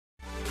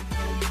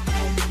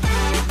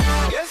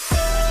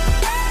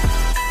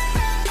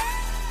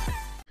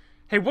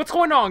Hey, what's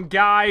going on,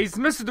 guys?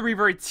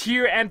 MrTheRevertz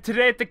here, and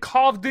today at the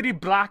Call of Duty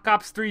Black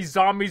Ops 3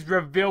 Zombies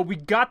reveal, we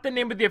got the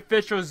name of the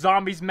official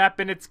Zombies map,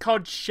 and it's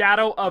called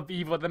Shadow of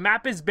Evil. The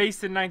map is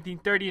based in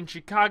 1930 in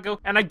Chicago,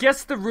 and I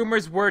guess the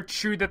rumors were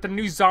true that the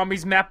new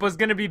Zombies map was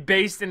gonna be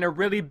based in a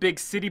really big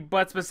city,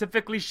 but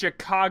specifically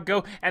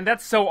Chicago, and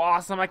that's so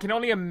awesome. I can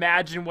only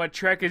imagine what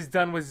Trek has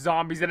done with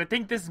zombies, and I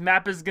think this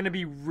map is gonna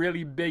be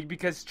really big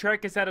because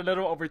Trek has had a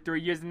little over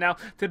 3 years now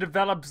to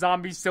develop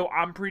zombies, so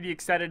I'm pretty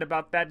excited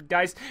about that,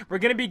 guys.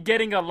 We're gonna be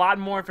getting a lot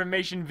more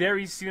information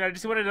very soon. I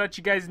just wanted to let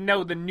you guys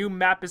know the new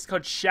map is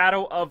called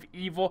Shadow of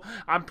Evil.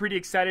 I'm pretty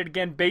excited.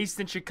 Again,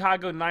 based in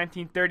Chicago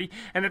 1930,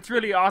 and it's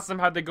really awesome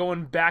how they're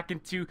going back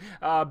into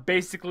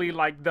basically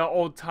like the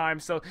old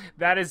times. So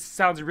that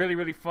sounds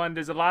really fun.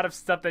 There's a lot of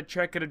stuff that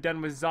Trek could have done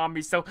with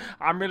zombies, so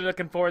I'm really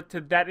looking forward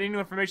to that. Any new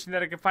information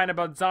that I can find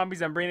about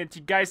zombies, I'm bringing it to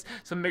you guys,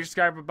 so make sure to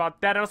subscribe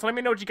about that. And also let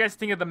me know what you guys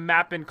think of the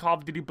map in Call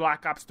of Duty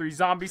Black Ops 3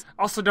 Zombies.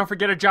 Also, don't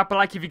forget to drop a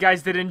like if you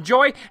guys did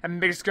enjoy, and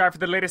make sure to subscribe for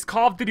the latest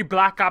Call of Duty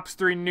Black Ops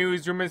 3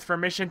 news, rumors,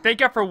 information. Thank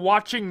you for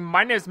watching.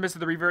 My name is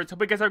MrTheRevertz.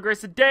 Hope you guys have a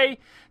great day.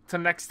 Till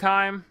next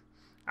time,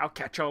 I'll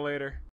catch y'all later.